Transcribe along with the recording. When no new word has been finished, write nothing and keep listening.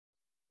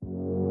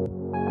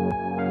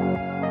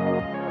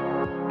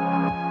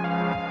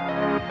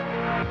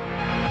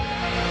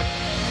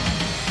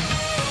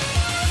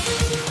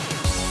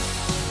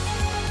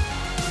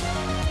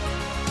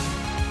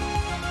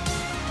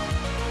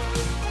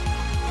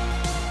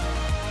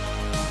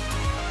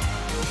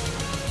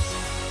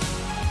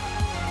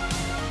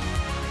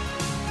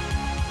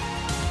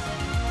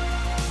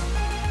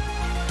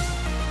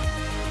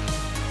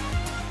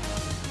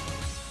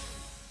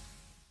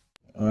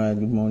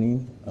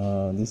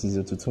This is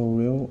a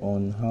tutorial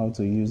on how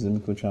to use the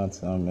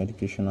MicroChat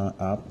educational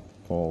app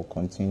for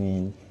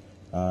continuing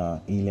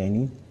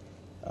e-learning.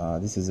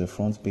 This is the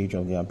front page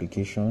of the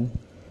application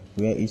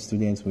where each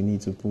student will need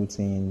to put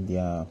in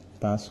their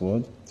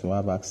password to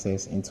have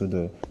access into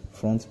the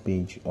front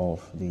page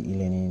of the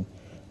e-learning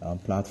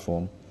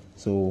platform.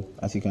 So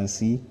as you can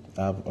see,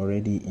 I've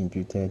already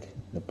imputed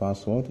the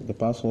password. The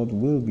password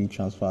will be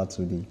transferred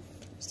to the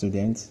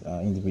students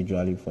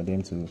individually for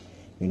them to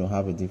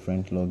have a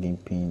different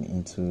login pin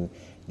into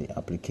the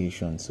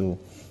application. So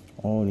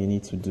all you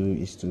need to do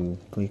is to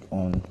click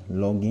on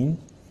login,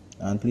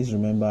 and please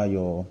remember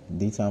your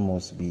data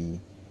must be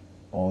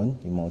on.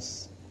 You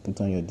must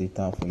put on your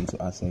data for you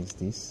to access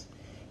this.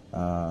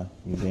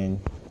 You then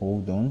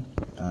hold on,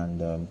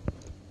 and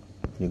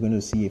you're going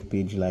to see a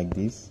page like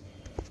this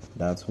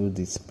that will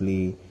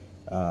display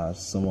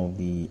some of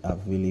the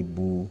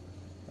available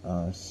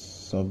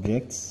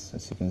subjects.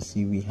 As you can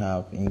see, we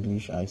have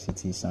English,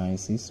 ICT,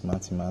 Sciences,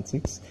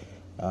 Mathematics.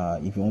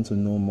 If you want to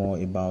know more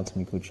about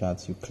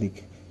MicroChat, you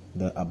click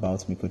the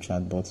About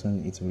MicroChat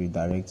button. It will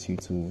redirect you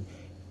to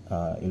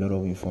a lot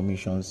of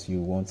information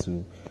you want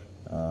to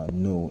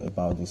know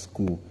about the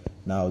school.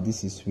 Now,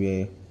 this is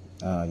where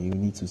you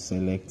need to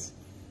select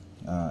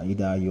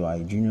either you are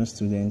a junior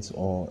student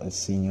or a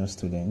senior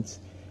student.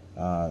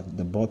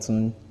 The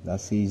button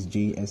that says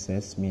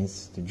JSS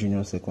means the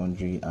junior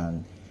secondary,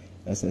 and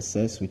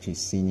SSS, which is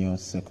senior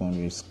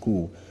secondary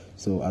school.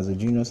 So as a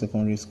junior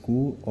secondary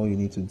school, all you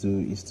need to do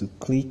is to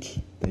click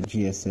the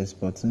GSS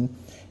button,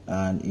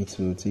 and it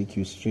will take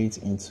you straight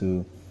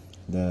into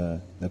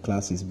the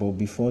classes. But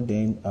before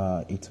then,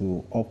 it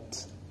will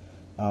opt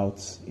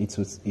out. It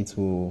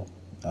will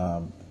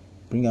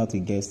bring out a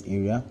guest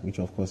area, which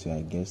of course you are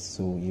a guest,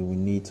 so you will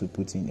need to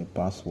put in a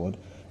password.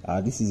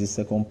 This is the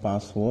second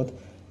password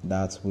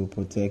that will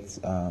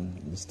protect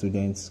the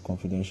students'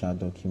 confidential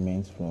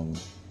documents from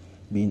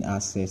being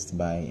accessed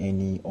by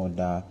any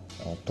other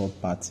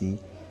third party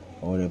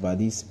or whatever.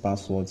 These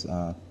passwords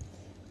are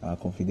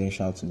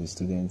confidential to the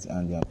students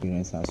and their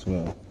parents as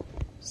well.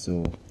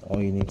 So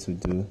all you need to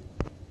do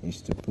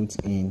is to put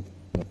in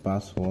your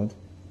password,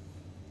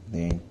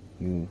 then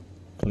you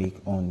click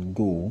on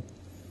go,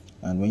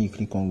 and when you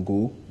click on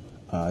go,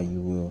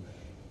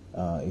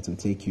 it will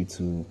take you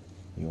to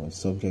your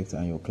subject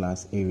and your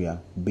class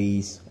area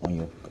based on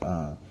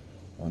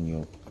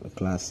your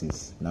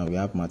classes. Now we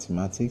have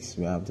mathematics,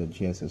 we have the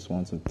GSS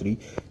 1 to 3.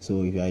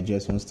 So if you are a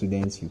GSS 1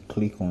 student, you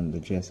click on the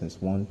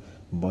GSS 1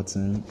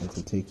 button, it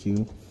will take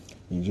you.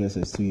 In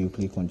GSS 2, you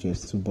click on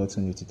GSS 2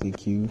 button, it will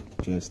take you.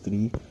 GSS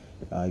 3,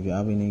 if you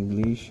have in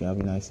English, you have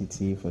in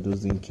ICT. For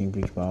those doing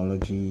Cambridge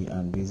Biology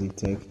and Basic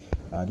Tech,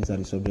 these are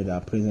the subjects that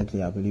are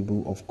presently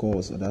available. Of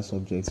course, other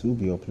subjects will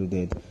be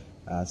uploaded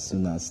as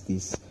soon as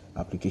this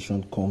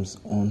application comes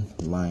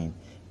online.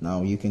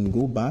 Now you can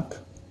go back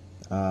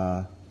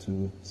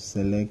to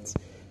select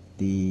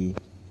the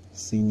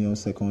senior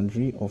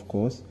secondary. Of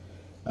course,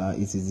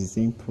 it is the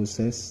same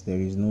process. There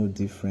is no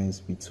difference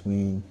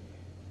between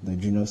the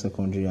junior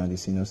secondary and the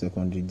senior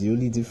secondary. The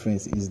only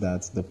difference is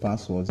that the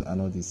passwords are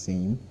not the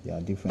same. They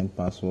are different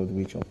passwords,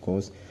 which of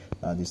course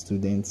the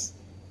students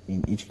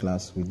in each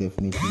class will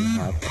definitely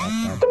have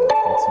after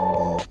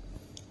the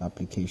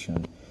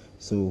application.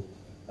 So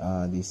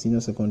the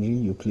senior secondary,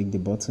 you click the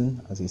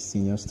button as a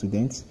senior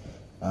student,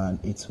 and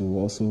it will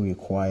also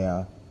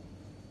require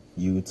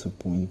you to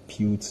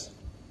impute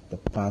the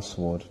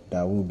password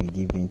that will be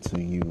given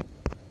to you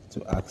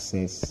to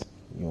access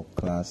your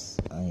class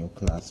and your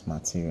class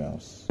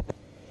materials.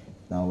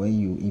 Now when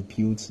you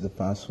impute the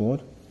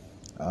password,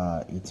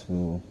 it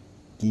will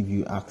give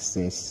you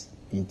access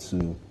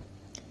into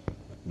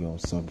your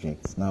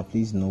subjects. Now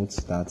please note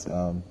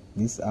that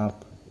this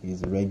app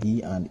is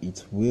ready and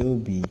it will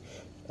be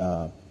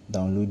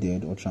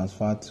downloaded or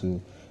transferred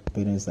to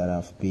parents that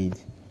have paid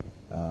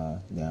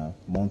their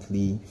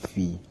monthly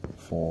fee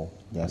for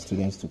their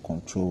students to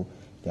control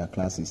their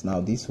classes.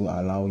 Now this will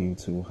allow you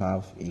to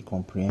have a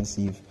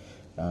comprehensive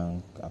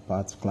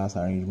class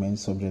arrangement,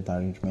 subject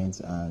arrangement,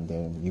 and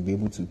you'll be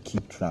able to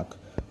keep track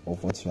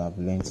of what you have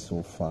learned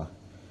so far.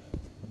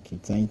 Okay,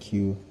 thank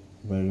you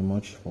very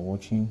much for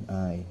watching.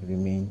 I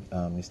remain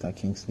Mr.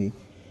 Kingsley.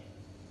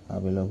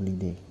 Have a lovely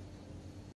day.